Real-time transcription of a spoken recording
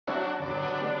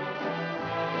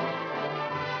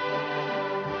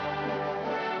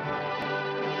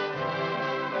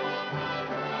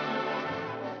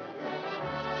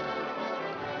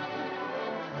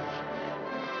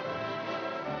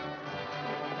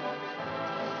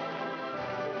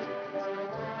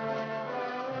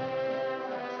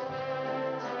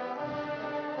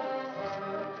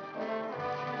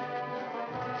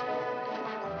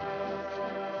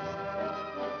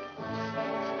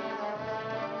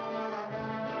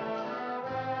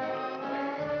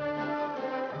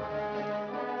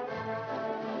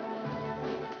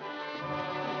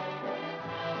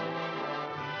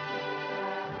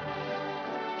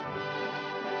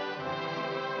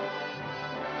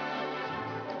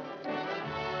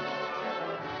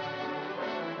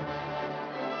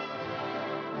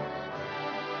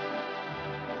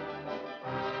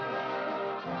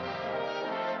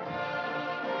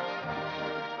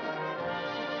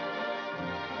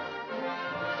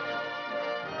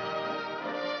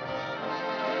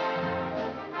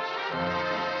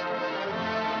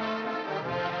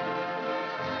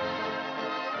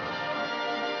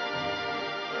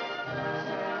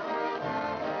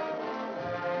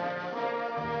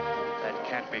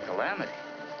can't be Calamity.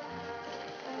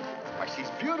 Why, she's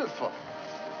beautiful.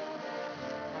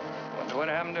 Wonder what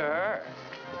happened to her.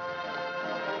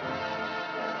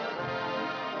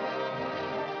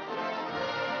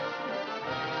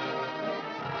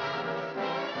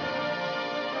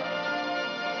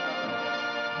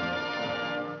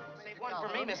 One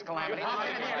for me, Miss Calamity. Wait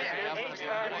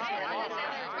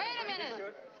a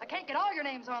minute. I can't get all your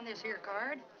names on this here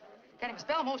card. Can't even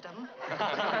spell most of them. Yep,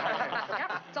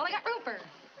 that's all I got room for.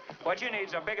 What you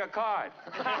need's a bigger card.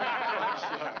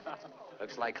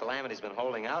 Looks like Calamity's been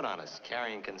holding out on us,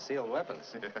 carrying concealed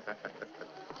weapons.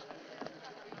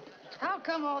 How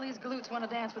come all these galoots want to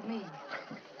dance with me?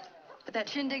 At that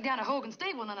shindig down at Hogan's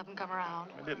stable, none of them come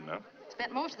around. I didn't know.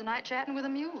 Spent most of the night chatting with the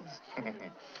mules. Well,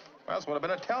 that's what I've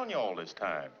been telling you all this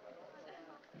time.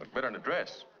 Look better in a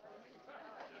dress.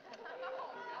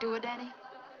 Do it, Danny?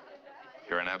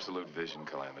 You're an absolute vision,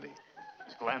 Calamity.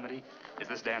 Miss Calamity, is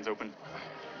this dance open?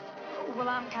 Well,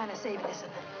 I'm kind of saving this.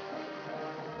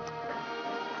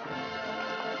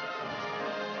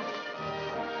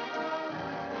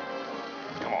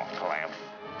 Come on, Calamity.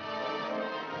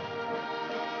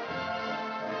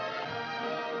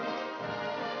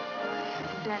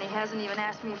 Danny hasn't even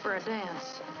asked me for a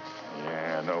dance.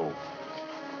 Yeah, I know.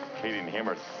 Katie and him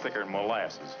are thicker than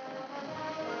molasses.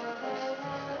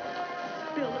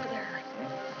 Bill, look there.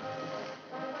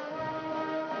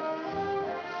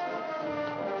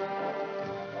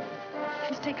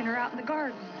 She's taking her out in the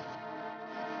garden.